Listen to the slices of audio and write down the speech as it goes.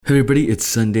Hey everybody, it's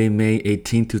Sunday, May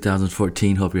 18th,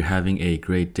 2014. Hope you're having a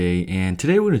great day. And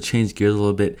today we're going to change gears a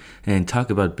little bit and talk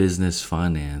about business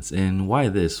finance. And why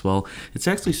this? Well, it's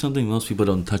actually something most people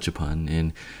don't touch upon.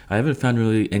 And I haven't found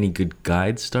really any good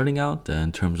guides starting out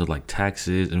in terms of like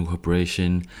taxes,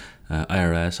 incorporation,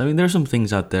 IRS. I mean, there's some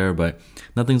things out there, but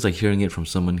nothing's like hearing it from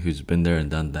someone who's been there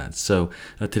and done that. So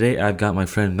today I've got my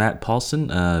friend Matt Paulson,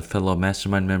 a fellow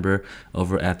mastermind member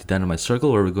over at the Dynamite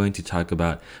Circle, where we're going to talk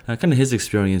about kind of his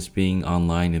experience being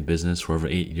online in business for over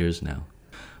 8 years now.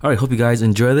 All right, hope you guys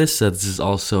enjoy this. This is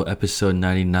also episode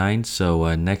 99.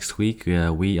 So next week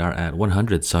we are at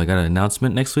 100. So I got an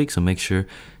announcement next week. So make sure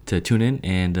to tune in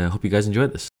and hope you guys enjoy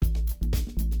this.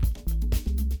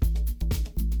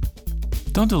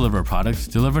 Don't deliver a product,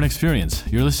 deliver an experience.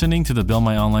 You're listening to the Build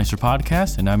My Online Store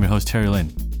podcast, and I'm your host, Terry Lin.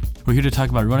 We're here to talk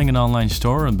about running an online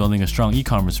store and building a strong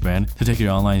e-commerce brand to take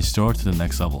your online store to the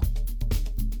next level.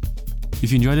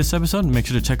 If you enjoyed this episode, make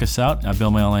sure to check us out at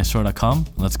buildmyonlinestore.com.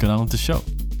 Let's get on with the show.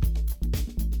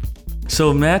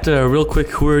 So Matt, real quick,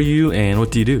 who are you and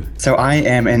what do you do? So I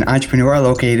am an entrepreneur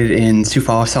located in Sioux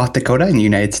Falls, South Dakota in the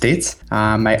United States.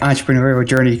 My entrepreneurial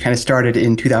journey kind of started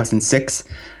in 2006.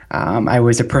 I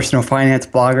was a personal finance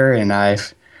blogger,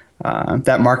 and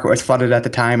that market was flooded at the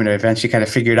time, and I eventually kind of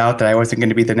figured out that I wasn't going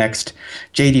to be the next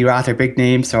J.D. Roth or big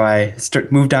name, so I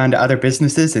moved on to other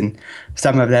businesses, and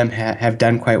some of them have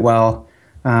done quite well.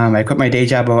 I quit my day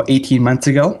job about 18 months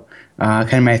ago.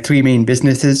 Kind of my three main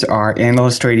businesses are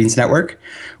Analyst Ratings Network,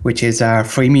 which is a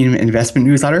freemium investment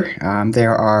newsletter.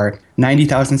 There are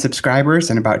 90,000 subscribers,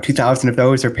 and about 2,000 of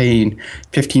those are paying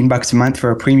 $15 a month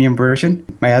for a premium version.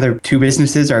 My other two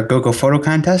businesses are GoGo Photo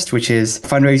Contest, which is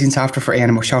fundraising software for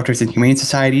animal shelters and humane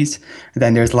societies. And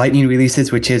then there's Lightning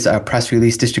Releases, which is a press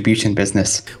release distribution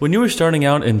business. When you were starting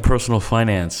out in personal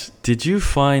finance, did you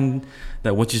find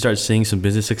that once you start seeing some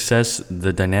business success,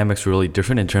 the dynamics were really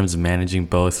different in terms of managing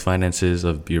both finances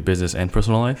of your business and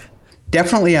personal life?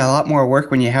 Definitely a lot more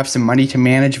work when you have some money to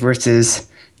manage versus,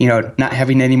 not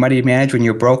having any money to manage. When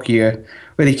you're broke, you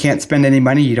really can't spend any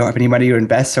money. You don't have any money to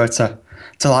invest, so it's a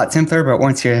lot simpler. But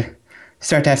once you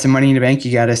start to have some money in the bank,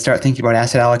 you got to start thinking about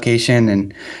asset allocation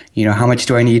and, how much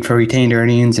do I need for retained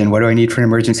earnings and what do I need for an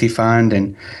emergency fund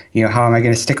and, how am I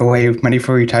going to stick away money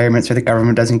for retirement so the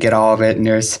government doesn't get all of it. And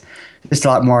there's just a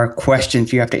lot more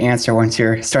questions you have to answer once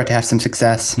you start to have some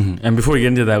success. Mm-hmm. And before we get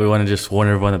into that, we want to just warn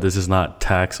everyone that this is not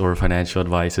tax or financial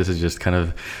advice. This is just kind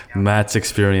of Matt's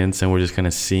experience, and we're just kind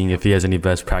of seeing if he has any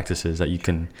best practices that you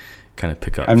can kind of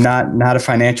pick up. I'm not a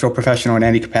financial professional in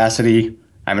any capacity.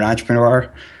 I'm an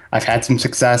entrepreneur. I've had some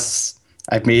success.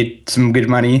 I've made some good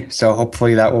money. So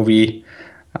hopefully that will be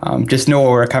just know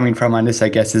where we're coming from on this, I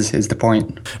guess, is the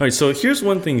point. All right. So here's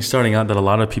one thing starting out that a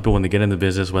lot of people, when they get into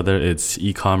business, whether it's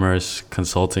e-commerce,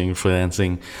 consulting,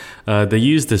 freelancing, they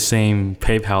use the same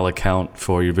PayPal account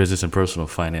for your business and personal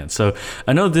finance. So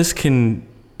I know this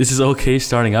is okay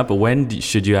starting up, but when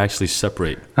should you actually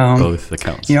separate both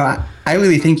accounts? I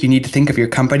really think you need to think of your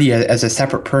company as a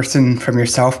separate person from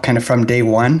yourself, kind of from day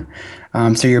one.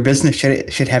 So your business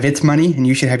should have its money, and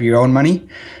you should have your own money.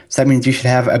 So that means you should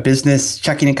have a business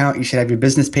checking account, you should have your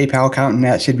business PayPal account, and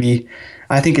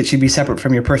I think it should be separate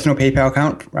from your personal PayPal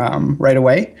account right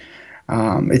away.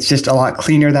 It's just a lot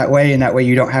cleaner that way, and that way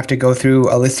you don't have to go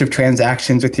through a list of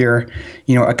transactions with your,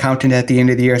 accountant at the end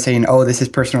of the year saying, oh, this is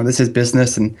personal, this is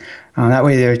business, and that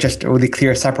way there's just a really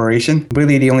clear separation.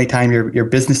 Really, the only time your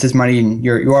business's money and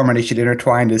your money should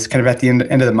intertwine is kind of at the end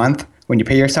of the month when you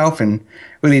pay yourself, and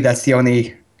really that's the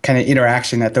only kind of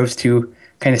interaction that those two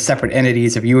kind of separate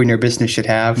entities of you and your business should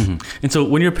have. Mm-hmm. And so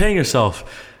when you're paying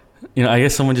yourself, I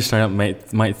guess someone just starting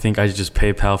out might think I should just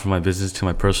PayPal from my business to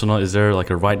my personal. Is there like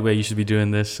a right way you should be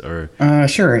doing this, or?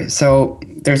 Sure. So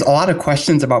there's a lot of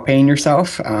questions about paying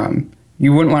yourself.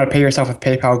 You wouldn't want to pay yourself with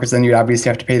PayPal because then you'd obviously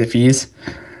have to pay the fees.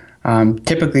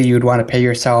 Typically, you'd want to pay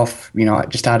yourself,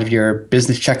 just out of your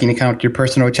business checking account, your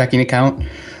personal checking account.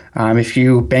 If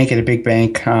you bank at a big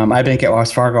bank, I bank at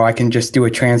Wells Fargo, I can just do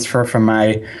a transfer from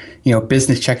my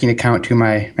business checking account to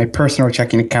my personal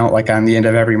checking account, like on the end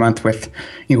of every month with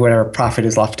whatever profit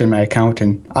is left in my account.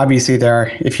 And obviously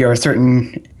if you're a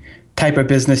certain type of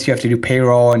business, you have to do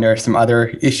payroll, and there are some other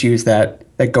issues that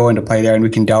go into play there, and we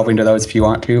can delve into those if you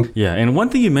want to. Yeah, and one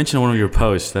thing you mentioned in one of your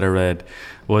posts that I read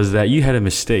was that you had a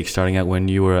mistake starting out when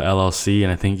you were a LLC,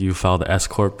 and I think you filed the S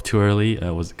Corp too early.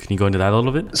 Can you go into that a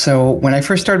little bit? So when I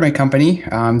first started my company,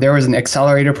 there was an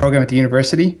accelerator program at the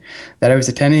university that I was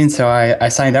attending. So I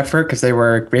signed up for it because they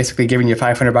were basically giving you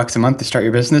 $500 a month to start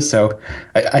your business. So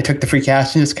I took the free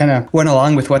cash and just kind of went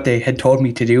along with what they had told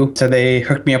me to do. So they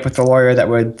hooked me up with a lawyer that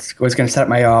was going to set up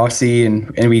my LLC,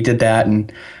 and we did that.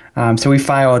 And So we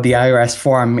filed the IRS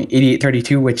Form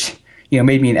 8832, which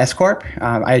made me an S corp.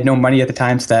 I had no money at the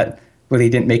time, so that really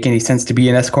didn't make any sense to be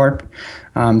an S corp.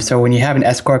 So when you have an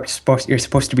S corp, you're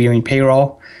supposed to be doing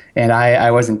payroll, and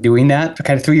I wasn't doing that. So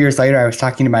kind of 3 years later, I was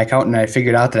talking to my accountant, and I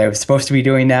figured out that I was supposed to be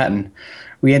doing that, and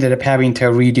we ended up having to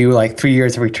redo like 3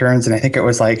 years of returns. And I think it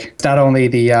was like, it's not only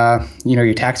the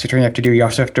your tax return you have to do, you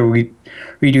also have to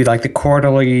redo like the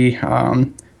quarterly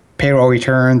payroll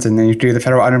returns, and then you do the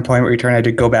federal unemployment return. I had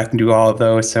to go back and do all of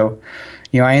those. So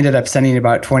I ended up sending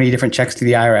about 20 different checks to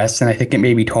the IRS, and I think it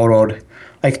maybe totaled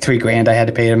like $3,000 I had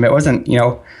to pay them. It wasn't,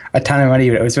 a ton of money,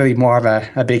 but it was really more of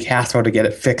a big hassle to get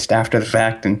it fixed after the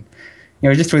fact. And,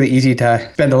 it's just really easy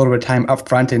to spend a little bit of time up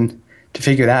front and to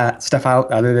figure that stuff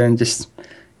out, other than just,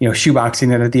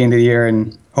 shoeboxing it at the end of the year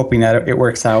and hoping that it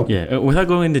works out. Yeah, without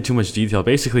going into too much detail,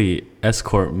 basically S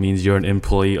corp means you're an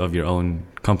employee of your own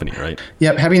company, right?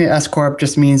 Yep, having an S corp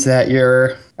just means that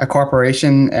you're a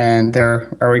corporation, and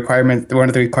there are requirements. One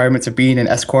of the requirements of being an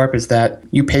S corp is that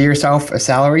you pay yourself a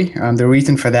salary. The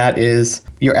reason for that is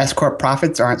your S corp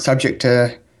profits aren't subject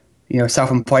to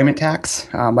self-employment tax,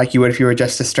 like you would if you were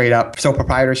just a straight up sole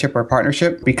proprietorship or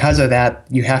partnership. Because of that,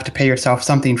 you have to pay yourself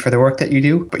something for the work that you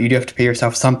do, but you do have to pay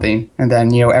yourself something. And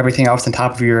then, everything else on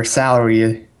top of your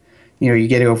salary, you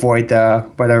get to avoid the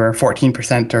whatever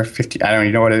 14% or 50, I don't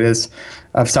even know what it is,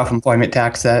 of self-employment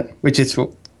tax, which is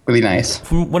really nice.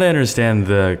 From what I understand,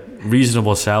 the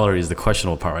reasonable salary is the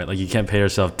questionable part, right? Like you can't pay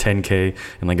yourself $10K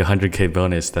and like $100K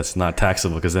bonus that's not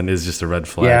taxable, because then it's just a red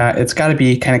flag. Yeah, it's got to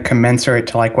be kind of commensurate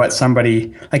to like what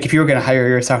somebody, like if you were going to hire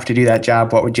yourself to do that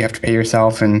job, what would you have to pay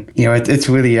yourself? And it's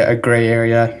really a gray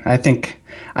area. I think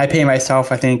I pay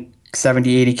myself,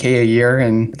 70, 80K a year.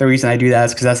 And the reason I do that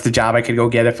is because that's the job I could go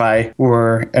get if I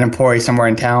were an employee somewhere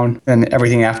in town. And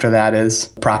everything after that is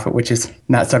profit, which is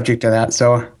not subject to that.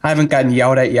 So I haven't gotten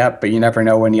yelled at yet, but you never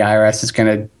know when the IRS is going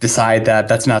to decide that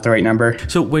that's not the right number.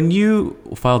 So when you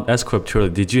filed S corp,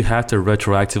 did you have to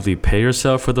retroactively pay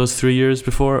yourself for those 3 years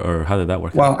before, or how did that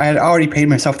work? Well, I had already paid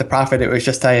myself the profit. It was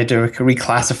just I had to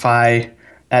reclassify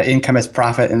that income as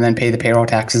profit and then pay the payroll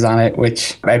taxes on it,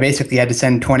 which I basically had to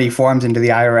send 20 forms into the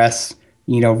IRS,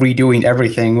 redoing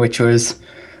everything, which was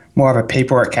more of a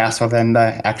paperwork hassle than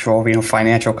the actual,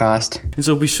 financial cost. And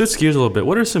so we switch gears a little bit.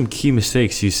 What are some key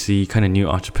mistakes you see kind of new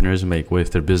entrepreneurs make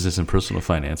with their business and personal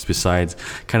finance, besides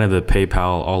kind of the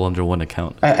PayPal all under one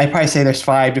account? I'd probably say there's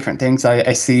 5 different things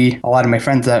I see a lot of my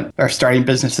friends that are starting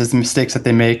businesses, the mistakes that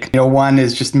they make. One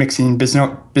is just mixing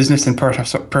business and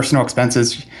personal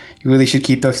expenses. You really should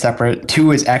keep those separate.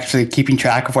 2 is actually keeping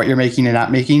track of what you're making and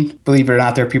not making. Believe it or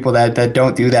not, there are people that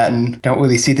don't do that and don't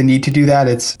really see the need to do that.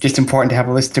 It's just important to have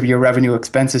a list of your revenue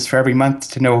expenses for every month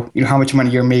to know, how much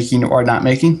money you're making or not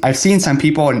making. I've seen some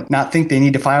people not think they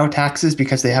need to file taxes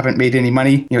because they haven't made any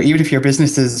money. Even if your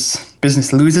business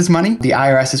loses money, the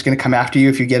IRS is going to come after you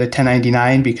if you get a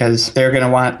 1099, because they're going to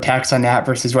want tax on that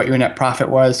versus what your net profit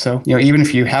was. So, even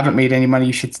if you haven't made any money,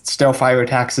 you should still file your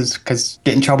taxes, because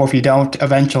get in trouble if you don't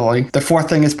eventually. The 4th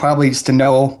thing is probably just to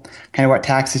know kind of what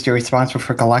taxes you're responsible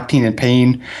for collecting and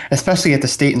paying, especially at the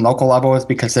state and local levels,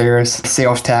 because there's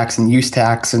sales tax and use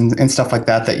tax and stuff like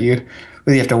that you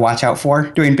really have to watch out for.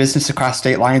 Doing business across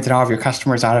state lines and all of your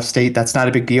customers out of state, that's not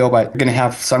a big deal, but you're going to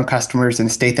have some customers in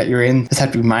the state that you're in. Just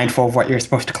have to be mindful of what you're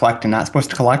supposed to collect and not supposed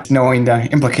to collect, knowing the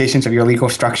implications of your legal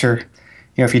structure.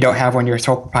 If you don't have one, you're a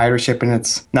sole proprietorship and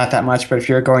it's not that much, but if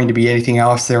you're going to be anything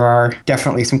else, there are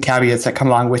definitely some caveats that come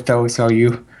along with those, so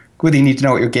you really need to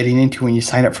know what you're getting into when you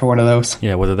sign up for one of those.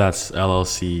 Yeah, whether that's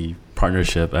LLC,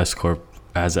 partnership, S corp,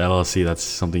 as LLC, that's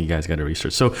something you guys got to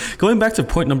research. So going back to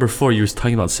point number 4, you were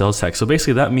talking about sales tax. So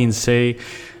basically that means, say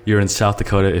you're in South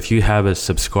Dakota, if you have a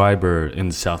subscriber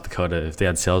in South Dakota, if they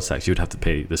had sales tax, you would have to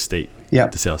pay the state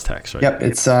the sales tax, right? Yep,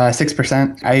 it's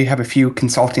 6%. I have a few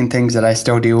consulting things that I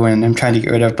still do and I'm trying to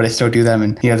get rid of, but I still do them.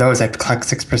 And those I have to collect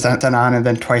 6% on, and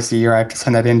then twice a year I have to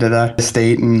send that into the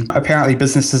state. And apparently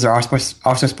businesses are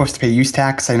also supposed to pay use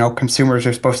tax. I know consumers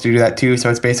are supposed to do that too. So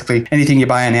it's basically anything you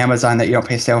buy on Amazon that you don't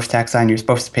pay sales tax on, you're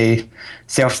supposed to pay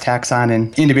sales tax on.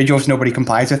 And individuals, nobody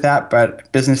complies with that, but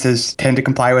businesses tend to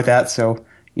comply with that. So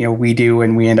we do,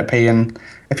 and we end up paying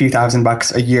a few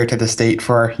 $1,000 a year to the state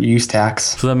for use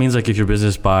tax. So that means like if your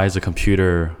business buys a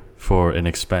computer for an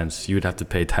expense, you would have to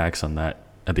pay tax on that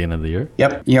at the end of the year?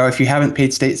 Yep. If you haven't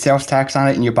paid state sales tax on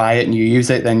it and you buy it and you use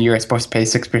it, then you're supposed to pay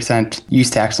 6% use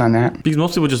tax on that. Because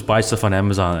most people just buy stuff on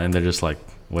Amazon and they're just like,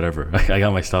 whatever, I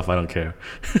got my stuff, I don't care.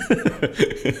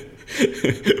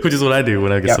 Which is what I do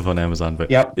when I get Yep. stuff on Amazon.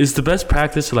 But Yep. is the best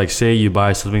practice to like say you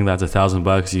buy something that's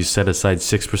 $1,000, you set aside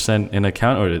 6% in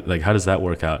account, or like how does that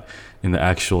work out in the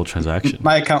actual transaction?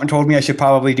 My accountant told me I should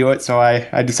probably do it, so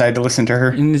I decided to listen to her.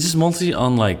 And it's just mostly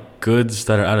on like goods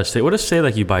that are out of state. What if say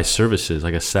like you buy services,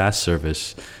 like a SaaS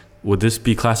service? Would this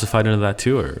be classified into that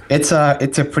too, or? It's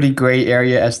a pretty gray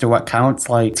area as to what counts.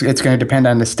 Like it's going to depend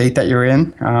on the state that you're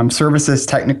in. Services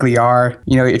technically are,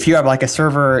 if you have like a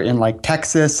server in like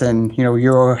Texas and,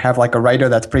 you have like a writer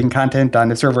that's putting content on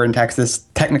the server in Texas,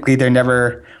 technically they're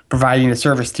never providing a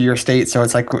service to your state. So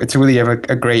it's really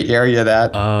a gray area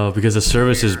that. Because the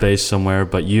service is based somewhere,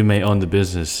 but you may own the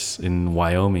business in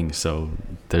Wyoming. So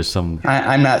there's some.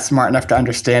 I'm not smart enough to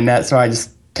understand that. So I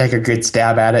just take a good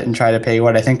stab at it and try to pay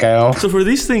what I think I owe. So for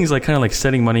these things, like kind of like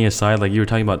setting money aside, like you were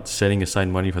talking about setting aside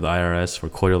money for the IRS for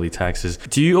quarterly taxes,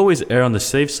 do you always err on the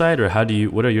safe side, or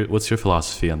what's your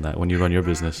philosophy on that when you run your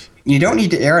business? You don't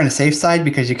need to err on the safe side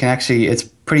because it's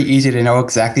pretty easy to know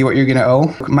exactly what you're going to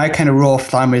owe. My kind of rule of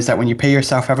thumb is that when you pay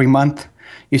yourself every month,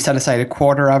 you set aside a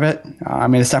quarter of it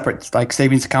in a separate like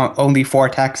savings account only for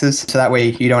taxes. So that way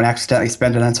you don't accidentally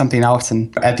spend it on something else.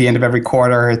 And at the end of every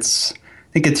quarter,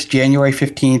 I think it's January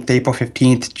 15th, April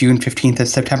 15th, June 15th, and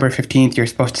September 15th. You're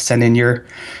supposed to send in your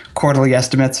quarterly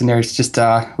estimates, and there's just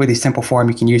a really simple form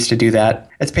you can use to do that.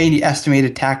 It's paying the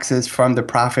estimated taxes from the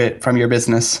profit from your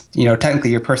business.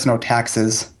 Technically your personal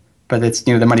taxes, but it's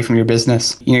the money from your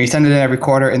business. You send it in every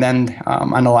quarter, and then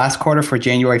on the last quarter for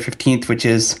January 15th, which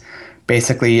is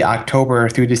basically October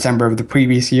through December of the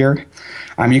previous year,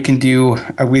 you can do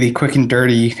a really quick and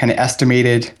dirty kind of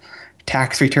estimated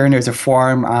tax return. There's a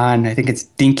form on, I think it's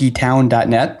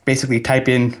dinkytown.net. Basically type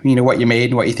in, what you made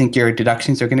and what you think your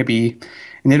deductions are going to be.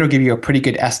 And it'll give you a pretty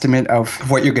good estimate of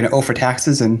what you're going to owe for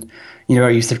taxes. And,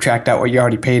 you subtract out what you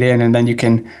already paid in, and then you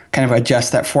can kind of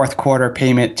adjust that fourth quarter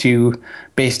payment to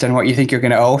based on what you think you're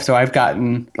going to owe. So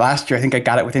last year, I think I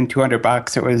got it within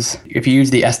 $200. It was, if you use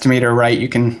the estimator right, you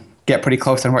can get pretty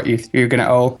close on what you're going to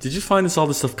owe. Did you find all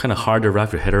this stuff kind of hard to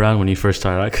wrap your head around when you first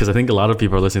started out? Because I think a lot of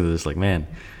people are listening to this like, man,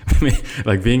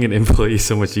 like being an employee is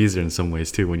so much easier in some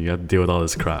ways too when you have to deal with all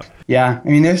this crap. Yeah,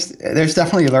 there's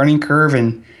definitely a learning curve,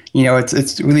 and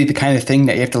it's really the kind of thing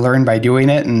that you have to learn by doing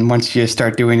it. And once you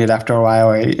start doing it after a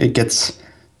while, it gets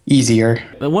easier.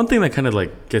 The one thing that kind of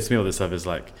like gets me with this stuff is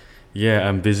like, yeah,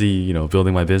 I'm busy,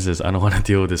 building my business. I don't want to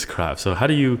deal with this crap. So how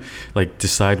do you like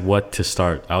decide what to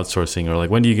start outsourcing, or like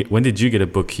when did you get a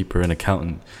bookkeeper, an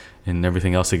accountant, and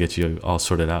everything else to get you all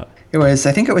sorted out? I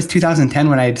think it was 2010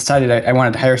 when I decided I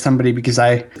wanted to hire somebody, because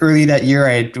early that year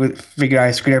I had figured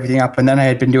I screwed everything up, and then I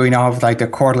had been doing all of like the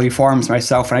quarterly forms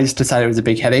myself, and I just decided it was a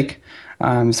big headache.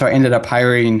 So I ended up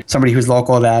hiring somebody who's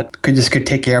local that could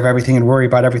take care of everything and worry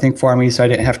about everything for me, so I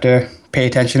didn't have to pay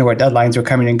attention to what deadlines were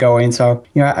coming and going. So,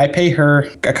 I pay her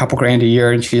a couple grand a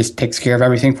year, and she just takes care of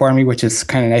everything for me, which is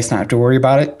kind of nice not to have to worry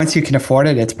about it. Once you can afford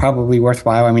it, it's probably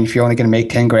worthwhile. If you're only going to make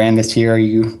 10 grand this year,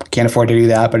 you can't afford to do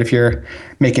that. But if you're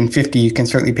making 50, you can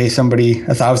certainly pay somebody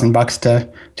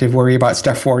 $1,000 to worry about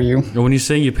stuff for you. When you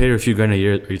say you pay her a few grand a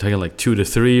year, are you talking like 2 to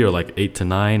 3 or like 8 to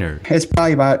 9 or? It's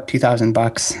probably about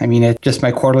 $2,000. It's just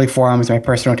my quarterly forms, my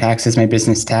personal taxes, my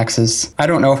business taxes. I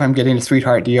don't know if I'm getting a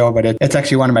sweetheart deal, but it's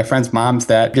actually one of my friend's moms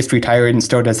that just retired and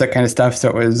still does that kind of stuff. So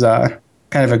it was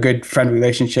kind of a good friend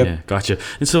relationship. Yeah, gotcha.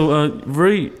 And so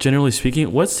very generally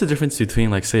speaking, what's the difference between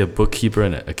like say a bookkeeper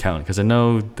and an accountant? Because I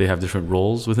know they have different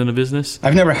roles within a business.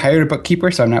 I've never hired a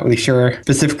bookkeeper, so I'm not really sure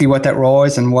specifically what that role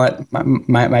is, and what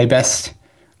my best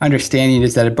understanding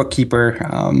is that a bookkeeper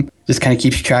just kind of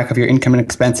keeps track of your income and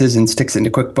expenses and sticks it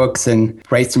into QuickBooks and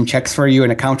writes some checks for you.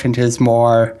 An accountant is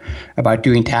more about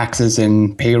doing taxes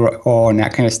and payroll and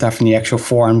that kind of stuff in the actual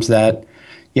forms that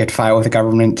you have to file with the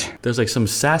government. There's like some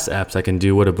SaaS apps that can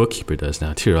do what a bookkeeper does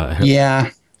now too, right? Yeah.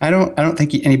 I don't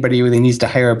think anybody really needs to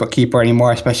hire a bookkeeper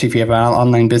anymore, especially if you have an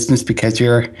online business, because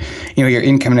your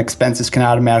income and expenses can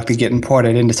automatically get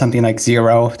imported into something like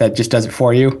Xero that just does it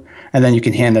for you. And then you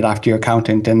can hand it off to your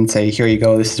accountant and say, here you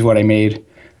go, this is what I made.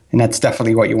 And that's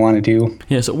definitely what you want to do.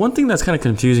 Yeah, so one thing that's kind of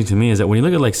confusing to me is that when you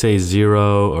look at like, say,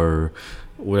 Xero or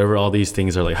whatever all these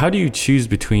things are, like, how do you choose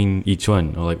between each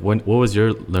one? Or like, what was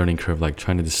your learning curve like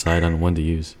trying to decide on one to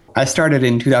use? I started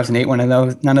in 2008 when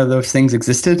none of those things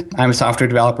existed. I'm a software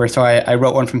developer, so I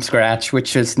wrote one from scratch,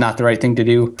 which is not the right thing to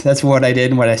do. That's what I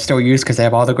did and what I still use, because I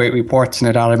have all the great reports and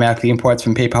it automatically imports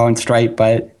from PayPal and Stripe.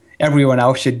 But everyone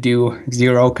else should do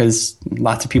Xero, because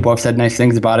lots of people have said nice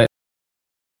things about it.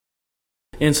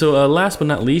 And so last but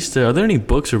not least, are there any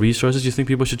books or resources you think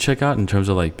people should check out in terms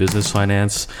of like business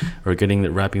finance or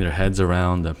wrapping their heads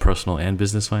around personal and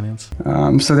business finance?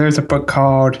 So there's a book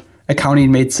called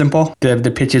Accounting Made Simple.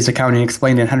 The pitch is Accounting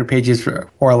Explained in 100 pages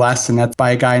or less, and that's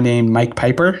by a guy named Mike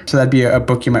Piper. So that'd be a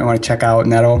book you might want to check out,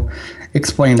 and that'll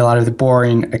explain a lot of the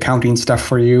boring accounting stuff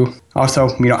for you. Also,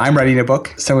 I'm writing a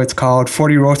book, so it's called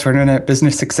 40 Rules for Internet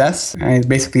Business Success. And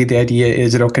basically the idea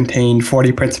is it'll contain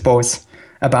 40 principles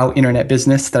about internet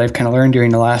business that I've kind of learned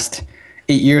during the last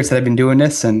 8 years that I've been doing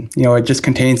this. And, it just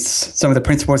contains some of the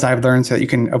principles I've learned so that you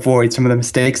can avoid some of the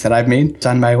mistakes that I've made. It's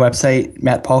on my website,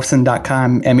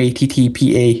 mattpaulson.com,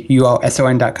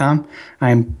 mattpaulson.com.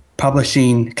 I'm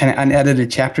publishing kind of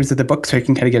unedited chapters of the book so you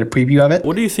can kind of get a preview of it.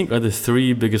 What do you think are the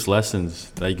 3 biggest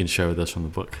lessons that you can share with us from the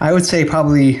book? I would say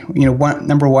probably,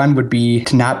 number one would be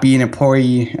to not be an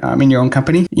employee in your own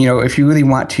company. If you really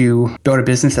want to build a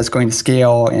business that's going to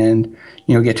scale and,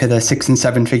 get to the 6 and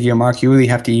 7 figure mark, you really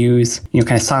have to use,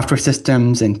 kind of software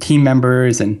systems and team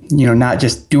members and, not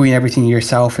just doing everything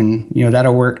yourself. And,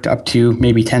 that'll work up to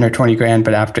maybe 10 or 20 grand.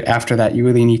 But after that, you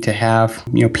really need to have,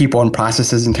 people and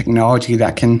processes and technology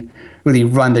that can really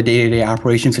run the day-to-day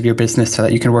operations of your business so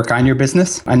that you can work on your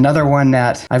business. Another one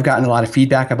that I've gotten a lot of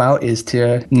feedback about is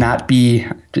to not be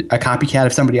a copycat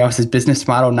of somebody else's business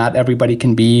model. Not everybody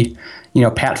can be,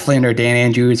 Pat Flynn or Dan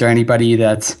Andrews or anybody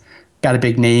that's got a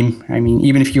big name. I mean,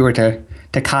 even if you were to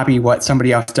copy what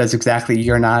somebody else does exactly,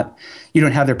 you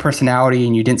don't have their personality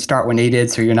and you didn't start when they did,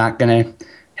 so you're not going to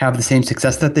have the same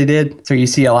success that they did. So you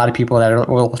see a lot of people that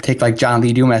will take like John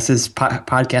Lee Dumas's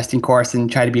podcasting course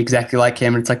and try to be exactly like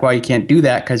him. And it's like, well, you can't do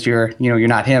that because you're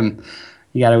not him.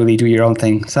 You got to really do your own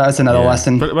thing. So that's another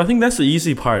lesson. But I think that's the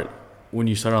easy part when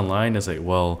you start online. It's like,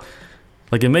 well,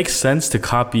 like it makes sense to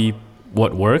copy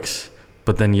what works,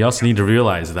 but then you also need to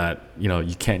realize that,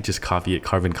 you can't just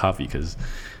carbon copy because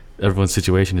everyone's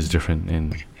situation is different.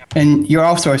 And you're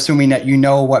also assuming that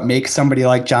what makes somebody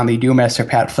like John Lee Dumas or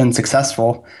Pat Flynn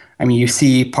successful. I mean, you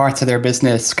see parts of their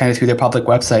business kind of through their public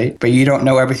website, but you don't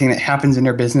know everything that happens in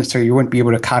their business, or you wouldn't be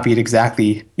able to copy it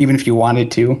exactly, even if you wanted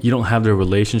to. You don't have their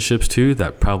relationships too,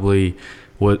 that probably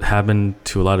what happened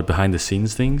to a lot of behind the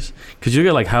scenes things. Because you look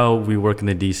at like how we work in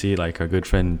the DC, like our good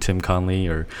friend Tim Conley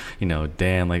or,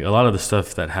 Dan, like a lot of the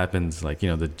stuff that happens, like, the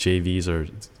JVs or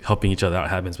helping each other out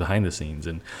happens behind the scenes.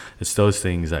 And it's those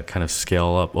things that kind of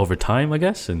scale up over time, I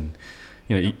guess. And,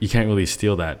 you can't really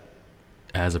steal that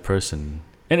as a person.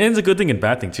 And it's a good thing and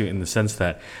bad thing too, in the sense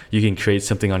that you can create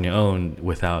something on your own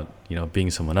without,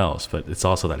 being someone else. But it's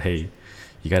also that, hey,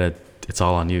 it's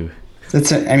all on you. You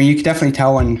can definitely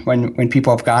tell when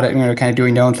people have got it and they're kind of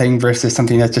doing their own thing versus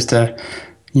something that's just a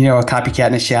copycat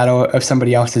in a shadow of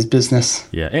somebody else's business.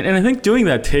 Yeah, and I think doing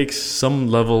that takes some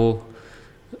level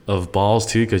of balls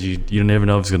too, because you never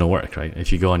know if it's going to work, right?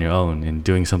 If you go on your own, and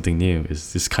doing something new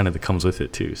is just kind of that comes with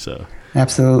it too. So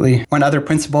absolutely. One other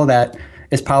principle that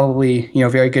is probably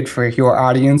very good for your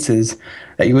audience is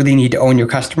that you really need to own your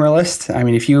customer list. I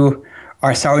mean, if you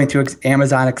are selling through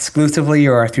Amazon exclusively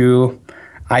or through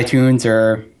iTunes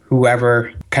or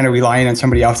whoever, kind of relying on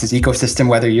somebody else's ecosystem,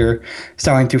 whether you're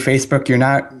selling through Facebook, you're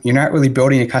not really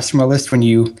building a customer list when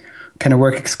you kind of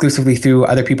work exclusively through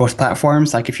other people's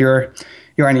platforms. Like if you're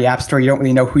on the App Store, you don't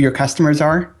really know who your customers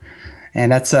are.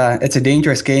 And it's a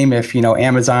dangerous game if,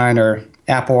 Amazon or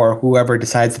Apple or whoever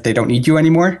decides that they don't need you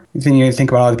anymore. Then you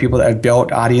think about all the people that have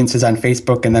built audiences on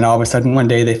Facebook, and then all of a sudden one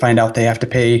day they find out they have to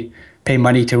pay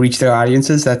money to reach their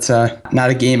audiences. That's not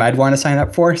a game I'd want to sign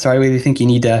up for. So I really think you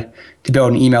need to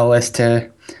build an email list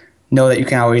to know that you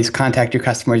can always contact your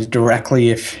customers directly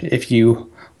if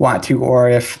you want to, or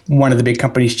if one of the big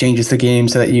companies changes the game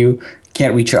so that you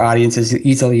can't reach your audience as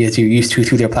easily as you used to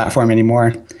through their platform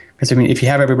anymore. Because if you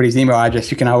have everybody's email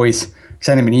address, you can always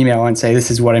send them an email and say,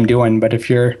 this is what I'm doing. But if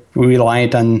you're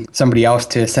reliant on somebody else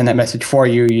to send that message for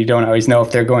you, you don't always know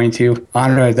if they're going to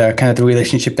honor the kind of the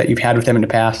relationship that you've had with them in the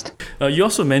past. You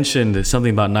also mentioned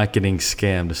something about not getting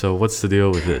scammed. So what's the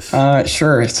deal with this?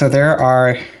 Sure. So there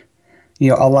are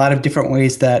a lot of different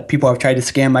ways that people have tried to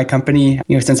scam my company,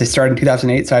 since I started in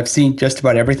 2008. So I've seen just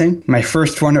about everything. My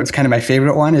first one, it was kind of my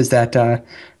favorite one, is that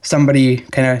somebody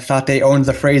kind of thought they owned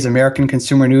the phrase American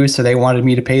Consumer News. So they wanted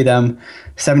me to pay them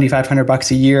 $7,500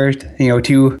 a year,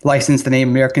 to license the name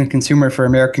American Consumer for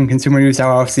American Consumer News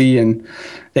LLC. And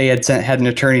they had an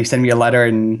attorney send me a letter,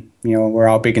 and, we're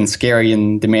all big and scary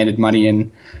and demanded money.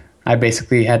 And I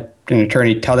basically had an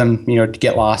attorney tell them, to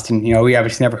get lost. And, we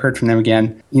obviously never heard from them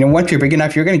again. Once you're big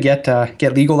enough, you're going to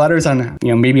get legal letters on,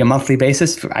 maybe a monthly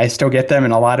basis. I still get them,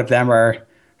 and a lot of them are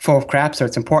full of crap. So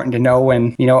it's important to know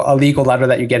when, a legal letter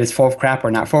that you get is full of crap or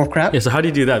not full of crap. Yeah, so how do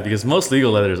you do that? Because most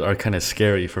legal letters are kind of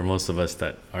scary for most of us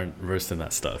that aren't versed in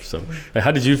that stuff. So how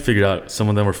did you figure out some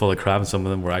of them were full of crap and some of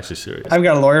them were actually serious? I've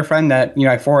got a lawyer friend that,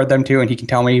 I forward them to and he can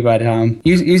tell me, but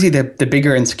usually the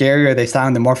bigger and scarier they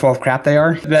sound, the more full of crap they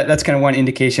are. That's kind of one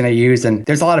indication I use. And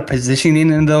there's a lot of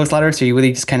positioning in those letters. So you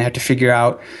really just kind of have to figure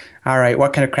out, all right,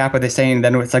 what kind of crap are they saying? And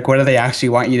then it's like, what do they actually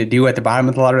want you to do at the bottom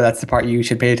of the letter? That's the part you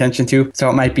should pay attention to. So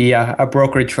it might be a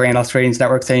brokerage for Analyst Ratings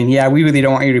Network saying, yeah, we really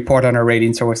don't want you to report on our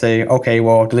ratings. So we'll say, okay,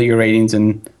 well, delete your ratings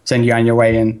and send you on your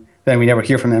way. And then we never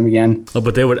hear from them again. Oh,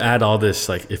 but they would add all this,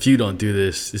 like, if you don't do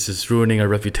this, this is ruining our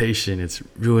reputation. It's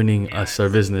ruining us, our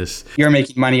business. You're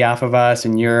making money off of us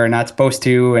and you're not supposed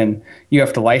to, and you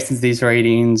have to license these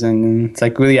ratings. And it's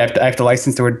like, really, I have to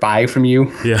license the word buy from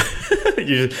you. Yeah.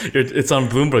 It's on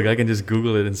Bloomberg. I can just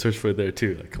Google it and search for it there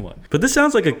too. Like, come on. But this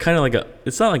sounds like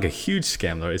it's not like a huge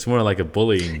scam though. It's more like a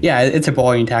bullying. Yeah, it's a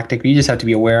bullying tactic. You just have to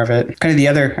be aware of it. Kind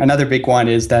of another big one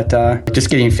is that just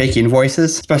getting fake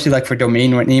invoices, especially like for domain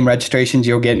name registrations,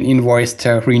 you'll get an invoice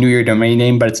to renew your domain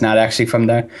name, but it's not actually from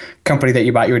the company that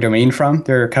you bought your domain from.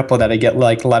 There are a couple that I get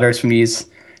like letters from these,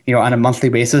 on a monthly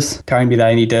basis, telling me that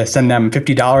I need to send them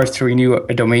 $50 to renew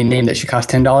a domain name that should cost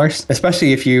 $10.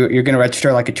 Especially if you're going to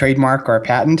register like a trademark or a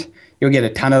patent, you'll get a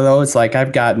ton of those. Like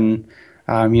I've gotten,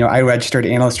 I registered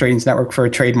Analyst Ratings Network for a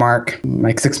trademark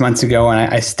like 6 months ago,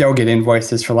 and I still get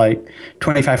invoices for like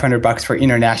 $2,500 for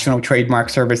international trademark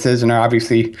services, and are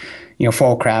obviously,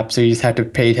 full of crap. So you just have to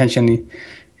pay attention. And,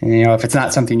 if it's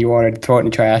not something you ordered, throw it in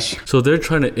the trash. So they're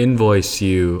trying to invoice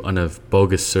you on a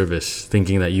bogus service,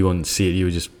 thinking that you won't see it. You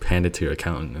would just hand it to your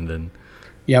accountant and then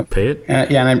pay it?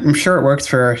 Yeah, and I'm sure it works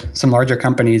for some larger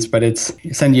companies, but it's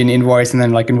send you an invoice and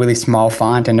then like in really small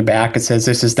font in the back, it says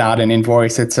this is not an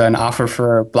invoice. It's an offer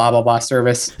for blah, blah, blah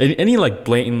service. Any like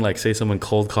blatant, like say someone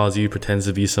cold calls you, pretends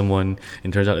to be someone,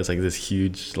 and turns out it's like this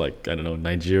huge, like, I don't know,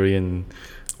 Nigerian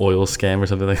oil scam or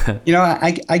something like that?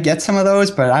 I get some of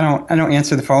those, but I don't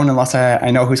answer the phone unless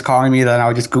I know who's calling me. Then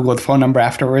I'll just Google the phone number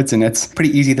afterwards, and it's pretty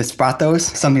easy to spot those.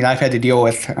 Something I've had to deal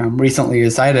with recently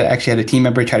is I actually had a team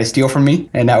member try to steal from me,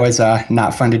 and that was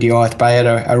not fun to deal with. But I had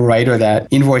a writer that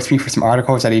invoiced me for some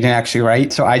articles that he didn't actually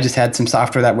write. So I just had some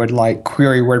software that would like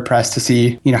query WordPress to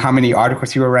see how many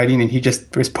articles you were writing, and he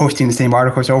just was posting the same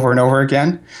articles over and over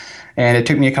again. And it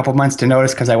took me a couple months to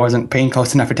notice because I wasn't paying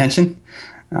close enough attention.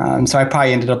 So I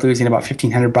probably ended up losing about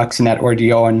 $1,500 in that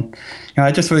ordeal. And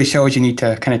it just really shows you need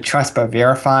to kind of trust but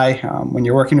verify when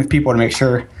you're working with people to make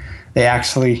sure they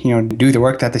actually do the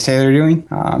work that they say they're doing.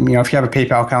 If you have a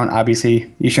PayPal account,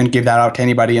 obviously you shouldn't give that out to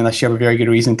anybody unless you have a very good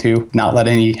reason to not let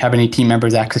have any team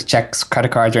members access checks,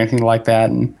 credit cards, or anything like that.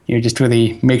 And just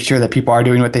really make sure that people are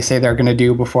doing what they say they're going to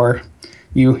do before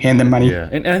you hand them money. Yeah,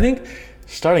 and I think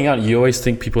starting out, you always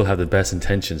think people have the best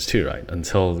intentions too, right?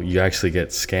 Until you actually get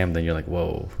scammed, then you're like,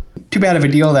 whoa. Too bad of a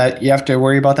deal that you have to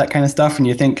worry about that kind of stuff, and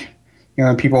you think,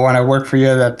 when people want to work for you,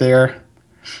 that they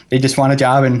just want a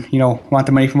job and want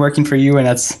the money from working for you, and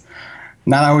that's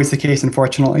not always the case,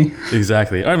 unfortunately.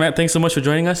 Exactly. All right, Matt, thanks so much for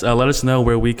joining us. Let us know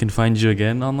where we can find you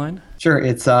again online. Sure,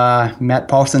 it's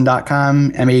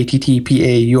mattpaulson.com,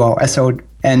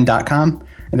 mattpaulson.com,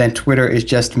 and then Twitter is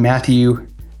just Matthew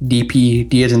DP,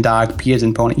 D as in dog, P as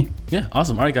in pony. Yeah,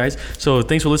 awesome. All right, guys. So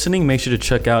thanks for listening. Make sure to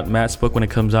check out Matt's book when it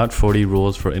comes out, 40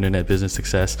 Rules for Internet Business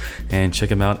Success, and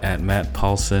check him out at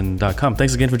mattpaulson.com.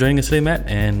 Thanks again for joining us today, Matt,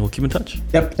 and we'll keep in touch.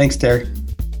 Yep. Thanks, Terry.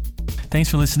 Thanks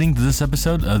for listening to this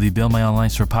episode of the Build My Online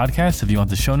Store podcast. If you want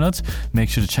the show notes, make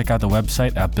sure to check out the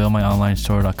website at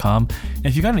buildmyonlinestore.com. And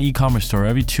if you got an e-commerce store,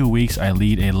 every 2 weeks I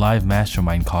lead a live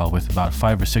mastermind call with about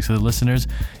 5 or 6 of the listeners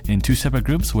in 2 separate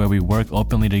groups where we work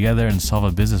openly together and solve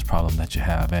a business problem that you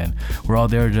have. And we're all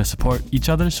there to support each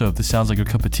other. So if this sounds like your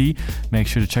cup of tea, make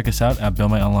sure to check us out at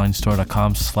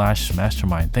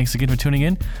buildmyonlinestore.com/mastermind. Thanks again for tuning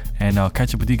in, and I'll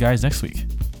catch up with you guys next week.